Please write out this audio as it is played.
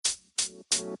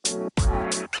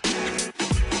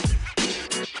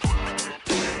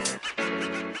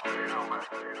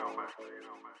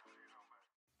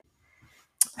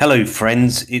Hello,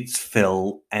 friends. It's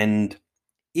Phil. And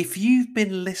if you've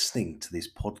been listening to this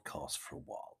podcast for a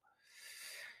while,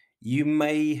 you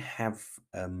may have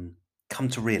come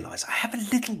to realize I have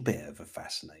a little bit of a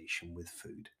fascination with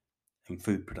food and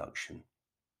food production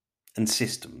and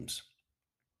systems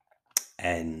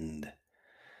and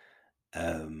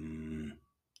um,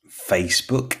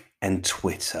 Facebook and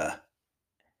Twitter.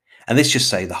 And let's just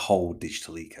say the whole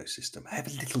digital ecosystem. I have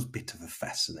a little bit of a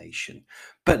fascination.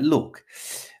 But look,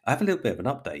 I have a little bit of an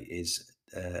update is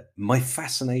my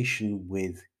fascination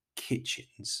with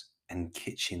kitchens and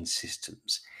kitchen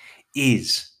systems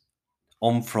is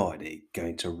on Friday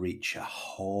going to reach a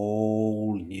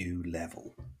whole new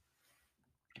level.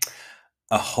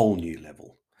 A whole new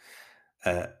level.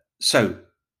 So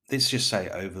let's just say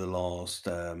over the last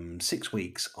 6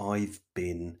 weeks, I've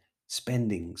been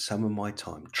spending some of my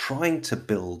time trying to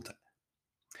build,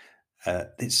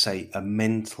 let's say, a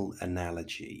mental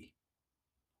analogy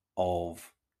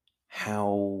of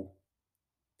how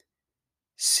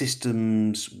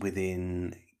systems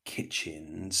within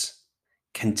kitchens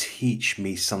can teach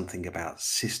me something about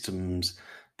systems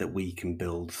that we can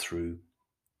build through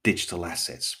digital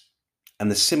assets. And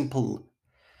the simple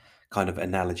kind of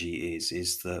analogy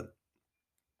is that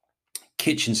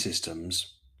kitchen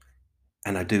systems,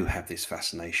 and I do have this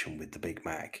fascination with the Big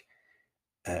Mac,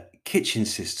 kitchen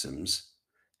systems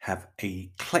have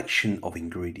a collection of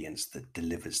ingredients that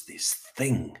delivers this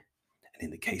thing. And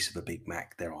in the case of a Big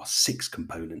Mac, there are 6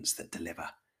 components that deliver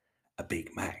a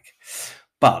Big Mac.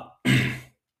 But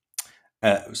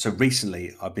so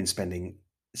recently, I've been spending,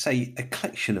 say, a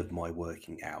collection of my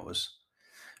working hours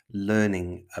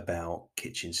learning about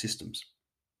kitchen systems.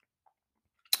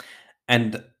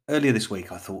 And earlier this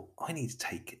week, I thought I need to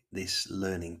take this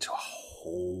learning to a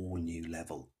whole new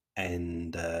level.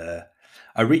 And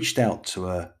I reached out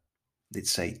to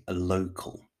let's say, a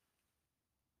local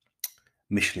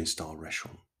Michelin star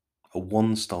restaurant, a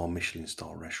 1-star Michelin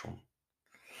star restaurant.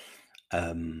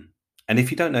 And if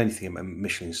you don't know anything about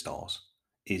Michelin stars,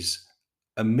 is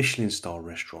a Michelin star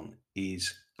restaurant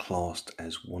is classed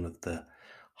as one of the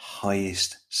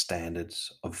highest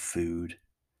standards of food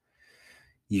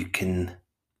you can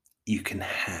you can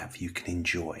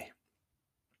enjoy.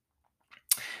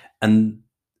 And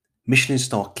Michelin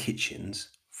star kitchens,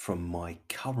 from my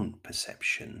current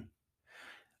perception,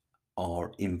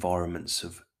 are environments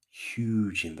of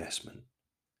huge investment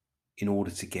in order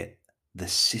to get the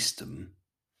system,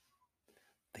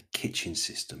 the kitchen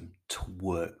system, to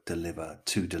work,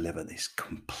 to deliver this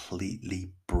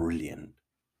completely brilliant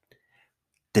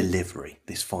delivery,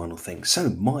 this final thing. So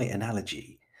my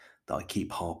analogy that I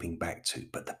keep harping back to,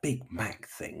 but the Big Mac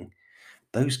thing,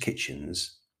 those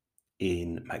kitchens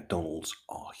in McDonald's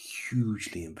are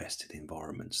hugely invested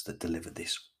environments that deliver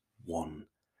this one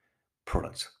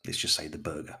product. Let's just say the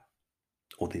burger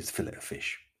or this fillet of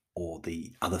fish or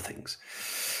the other things.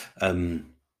 But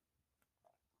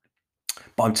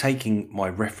I'm taking my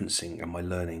referencing and my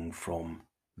learning from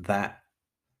that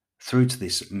through to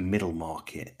this middle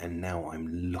market, and now I'm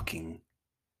looking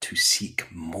to seek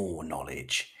more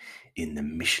knowledge in the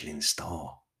Michelin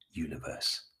star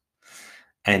universe.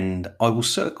 And I will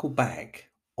circle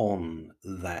back on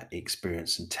that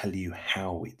experience and tell you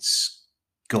how it's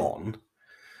gone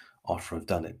after I've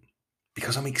done it.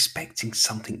 Because I'm expecting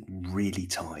something really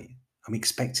tight. I'm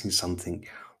expecting something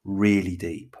really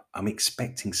deep. I'm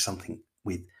expecting something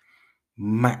with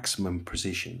maximum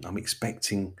precision. I'm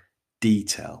expecting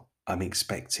detail. I'm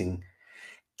expecting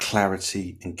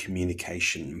clarity and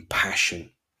communication and passion.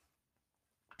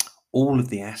 All of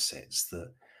the assets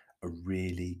that a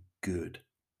really good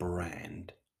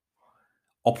brand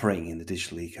operating in the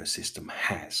digital ecosystem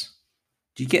has.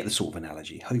 Do you get the sort of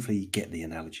analogy? Hopefully, you get the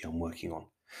analogy I'm working on.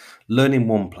 Learn in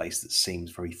one place that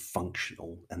seems very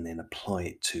functional and then apply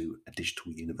it to a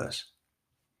digital universe.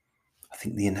 I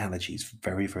think the analogy is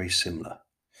very, very similar.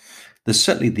 There's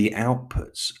certainly the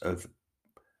outputs of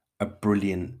a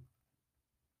brilliant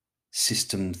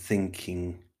system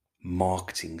thinking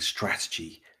marketing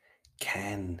strategy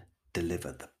can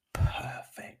deliver the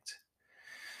perfect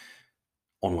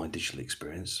online digital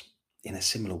experience. In a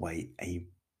similar way, a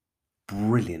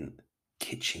brilliant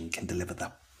kitchen can deliver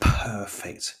the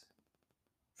perfect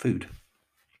food.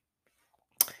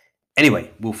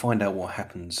 Anyway, we'll find out what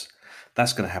happens.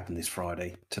 That's going to happen this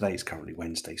Friday. Today is currently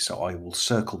Wednesday, so I will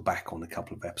circle back on a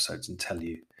couple of episodes and tell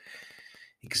you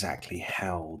exactly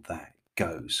how that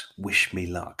goes. Wish me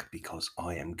luck, because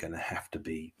I am going to have to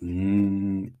be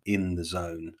in the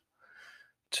zone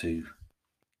to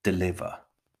deliver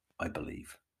I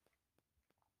believe.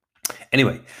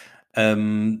 Anyway,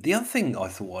 the other thing I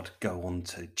thought I'd go on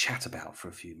to chat about for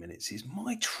a few minutes is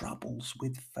my troubles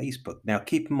with Facebook. Now,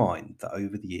 keep in mind that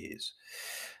over the years,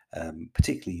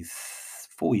 particularly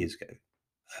 4 years ago,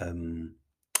 um,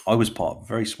 I was part of a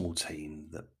very small team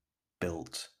that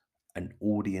built an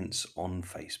audience on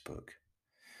Facebook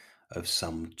of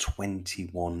some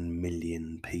 21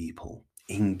 million people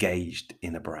engaged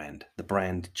in a brand, the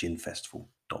brand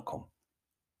ginfestival.com.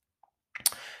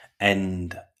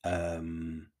 And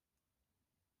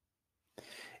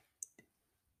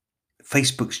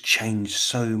Facebook's changed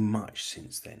so much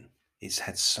since then. It's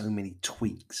had so many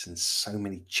tweaks and so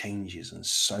many changes and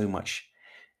so much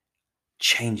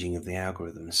changing of the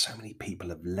algorithm. And so many people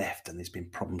have left, and there's been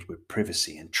problems with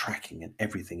privacy and tracking and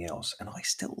everything else. And I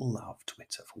still love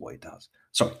Twitter for what it does.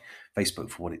 Sorry, Facebook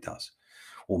for what it does,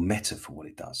 or Meta for what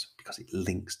it does, because it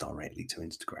links directly to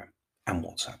Instagram and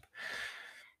WhatsApp.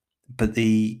 But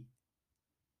the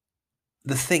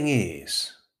thing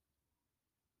is,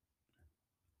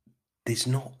 there's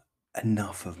not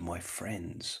enough of my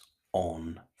friends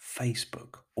on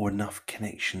Facebook, or enough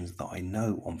connections that I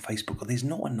know on Facebook, or there's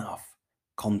not enough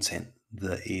content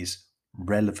that is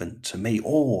relevant to me,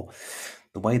 or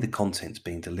the way the content's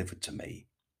being delivered to me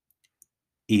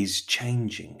is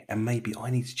changing, and maybe I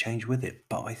need to change with it.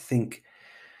 But I think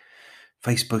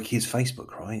Facebook is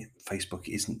Facebook, right? Facebook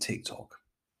isn't TikTok.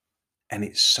 And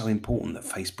it's so important that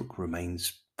Facebook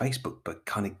remains Facebook, but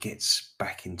kind of gets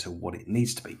back into what it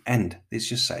needs to be. And let's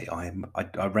just say I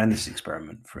ran this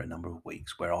experiment for a number of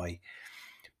weeks where I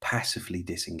passively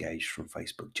disengaged from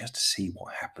Facebook just to see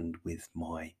what happened with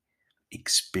my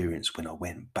experience when I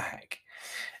went back.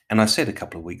 And I said a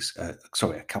couple of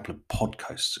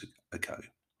podcasts ago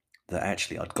that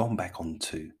actually I'd gone back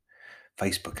onto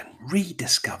Facebook and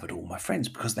rediscovered all my friends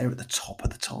because they were at the top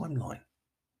of the timeline.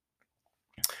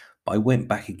 But I went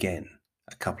back again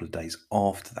a couple of days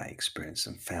after that experience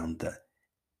and found that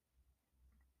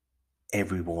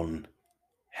everyone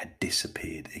had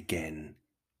disappeared again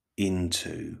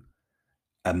into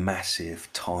a massive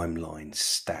timeline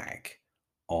stack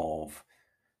of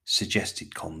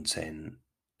suggested content,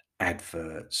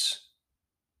 adverts,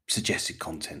 suggested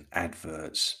content,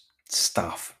 adverts,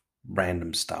 stuff,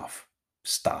 random stuff,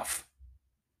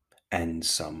 and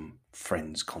some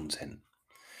friends' content.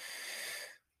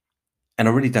 And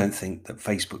I really don't think that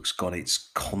Facebook's got its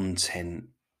content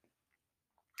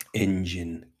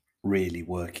engine really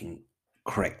working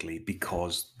correctly,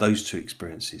 because those two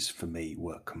experiences for me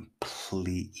were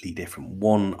completely different.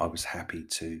 One, I was happy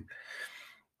to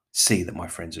see that my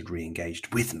friends had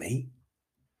re-engaged with me.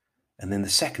 And then the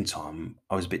second time,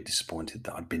 I was a bit disappointed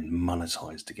that I'd been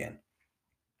monetized again.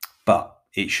 But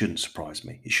it shouldn't surprise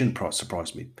me. It shouldn't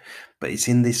surprise me. But it's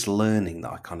in this learning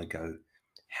that I kind of go,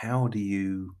 how do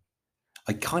you...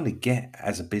 I kind of get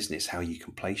as a business how you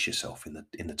can place yourself in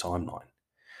the timeline.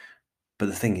 But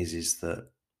the thing is that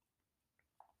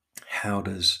how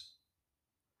does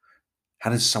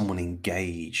someone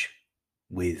engage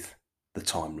with the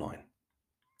timeline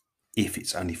if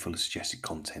it's only full of suggested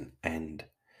content and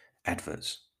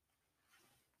adverts?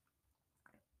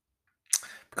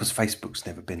 Because Facebook's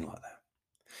never been like that.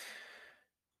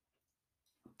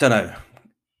 Don't know.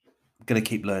 Going to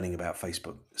keep learning about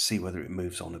Facebook, see whether it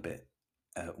moves on a bit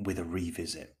with a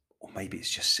revisit, or maybe it's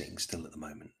just sitting still at the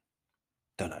moment.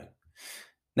 Don't know.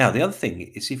 Now, the other thing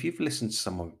is, if you've listened to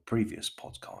some of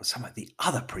the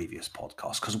other previous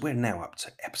podcasts, because we're now up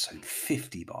to episode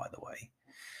 50, by the way,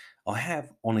 I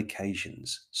have on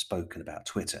occasions spoken about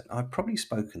Twitter. I've probably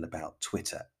spoken about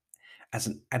Twitter as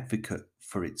an advocate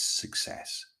for its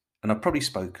success. And I've probably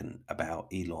spoken about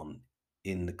Elon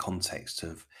in the context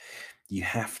of you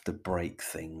have to break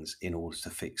things in order to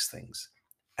fix things.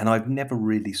 And I've never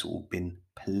really sort of been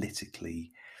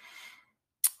politically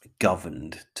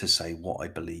governed to say what I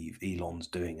believe Elon's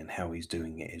doing and how he's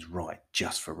doing it is right,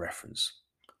 just for reference.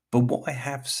 But what I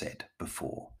have said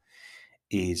before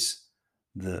is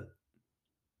that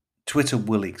Twitter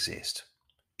will exist.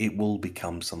 It will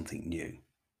become something new.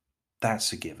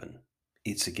 That's a given.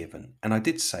 It's a given. And I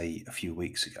did say a few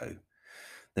weeks ago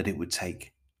that it would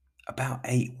take about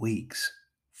 8 weeks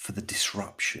for the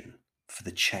disruption, for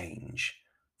the change,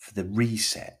 for the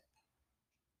reset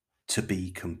to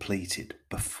be completed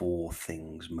before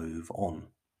things move on.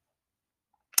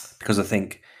 Because I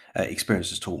think experience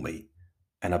has taught me,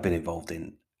 and I've been involved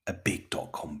in a big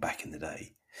 .com back in the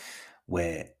day,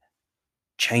 where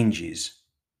changes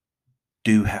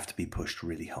do have to be pushed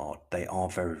really hard. They are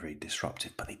very, very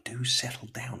disruptive, but they do settle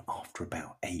down after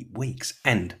about 8 weeks.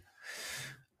 And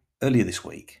earlier this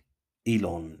week,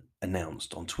 Elon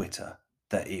announced on Twitter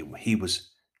that he was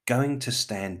going to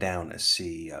stand down as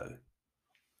CEO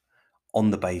on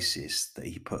the basis that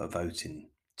he put a vote in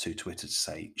to Twitter to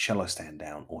say, shall I stand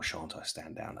down or shan't I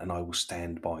stand down? And I will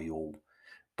stand by your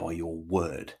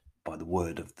word, by the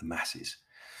word of the masses.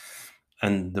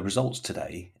 And the results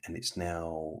today, and it's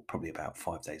now probably about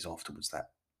 5 days afterwards,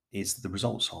 that is the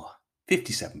results are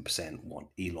 57% want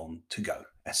Elon to go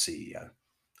as CEO.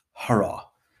 Hurrah.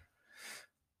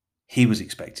 He was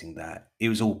expecting that. It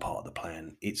was all part of the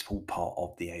plan. It's all part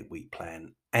of the 8-week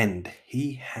plan. And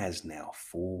he has now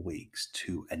 4 weeks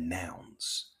to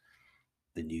announce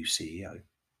the new CEO,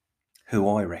 who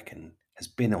I reckon has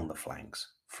been on the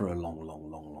flanks for a long,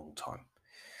 long, long, long time.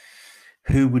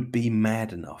 Who would be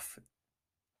mad enough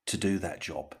to do that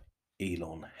job?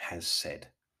 Elon has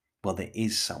said, well, there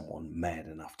is someone mad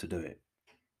enough to do it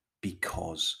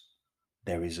because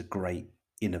there is a great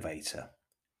innovator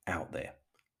out there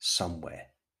somewhere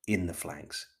in the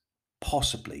flanks,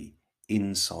 possibly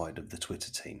inside of the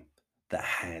Twitter team, that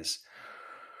has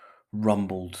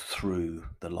rumbled through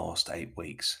the last 8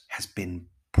 weeks, has been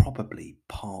probably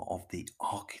part of the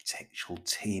architectural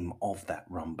team of that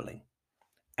rumbling,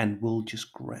 and will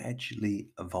just gradually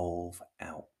evolve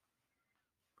out.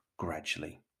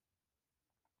 Gradually.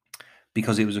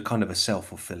 Because it was a kind of a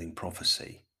self-fulfilling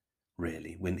prophecy,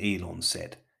 really, when Elon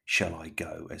said, shall I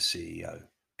go as CEO?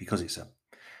 Because it's a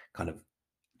kind of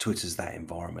Twitter's that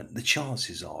environment. The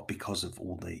chances are, because of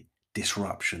all the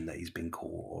disruption that he's been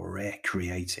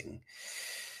creating,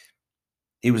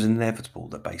 it was inevitable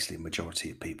that basically a majority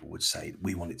of people would say,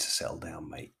 we want it to settle down,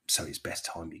 mate, so it's best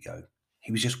time you go.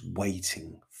 He was just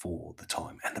waiting for the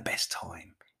time, and the best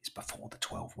time is before the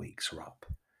 12 weeks are up.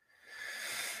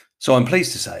 So I'm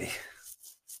pleased to say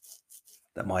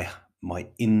that my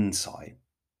insight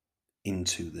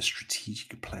into the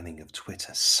strategic planning of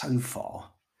Twitter so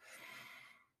far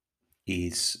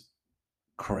is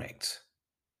correct.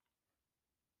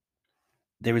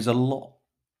 There is a lot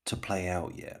to play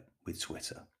out yet with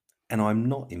Twitter, and I'm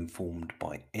not informed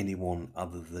by anyone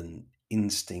other than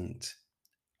instinct,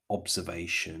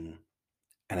 observation,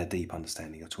 and a deep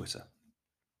understanding of Twitter.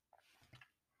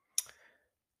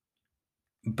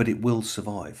 But it will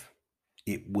survive.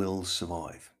 It will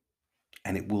survive.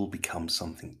 And it will become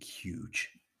something huge.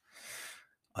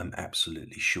 I'm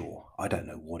absolutely sure. I don't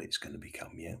know what it's going to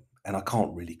become yet. And I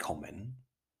can't really comment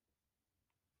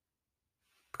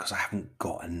because I haven't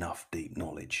got enough deep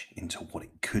knowledge into what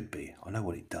it could be. I know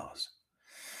what it does.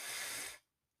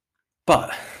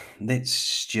 But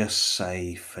let's just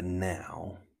say for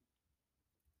now,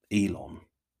 Elon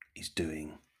is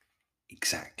doing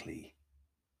exactly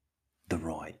the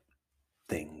right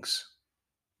things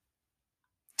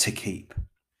to keep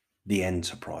the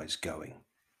enterprise going.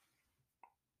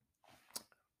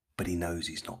 But he knows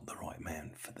he's not the right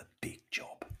man for the big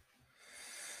job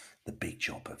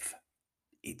of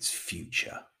its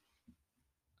future.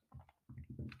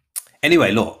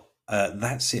 Anyway, look,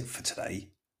 that's it for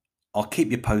today. I'll keep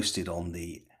you posted on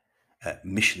the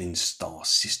Michelin star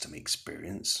system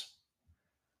experience.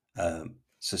 So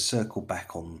circle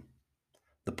back on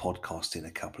the podcast in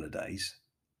a couple of days,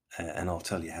 and I'll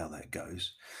tell you how that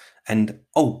goes. And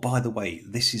oh, by the way,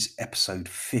 this is episode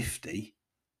 50,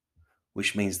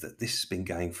 which means that this has been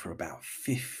going for about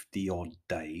 50 odd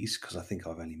days, because I think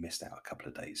I've only missed out a couple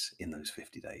of days in those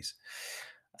 50 days.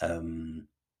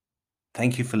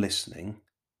 Thank you for listening,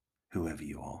 whoever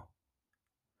you are.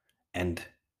 And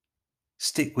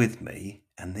stick with me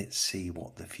and let's see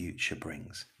what the future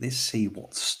brings. Let's see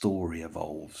what story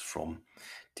evolves from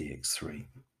DX3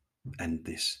 and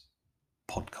this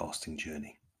podcasting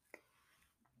journey.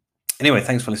 Anyway,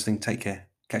 thanks for listening. Take care.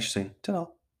 Catch you soon. Ta-da.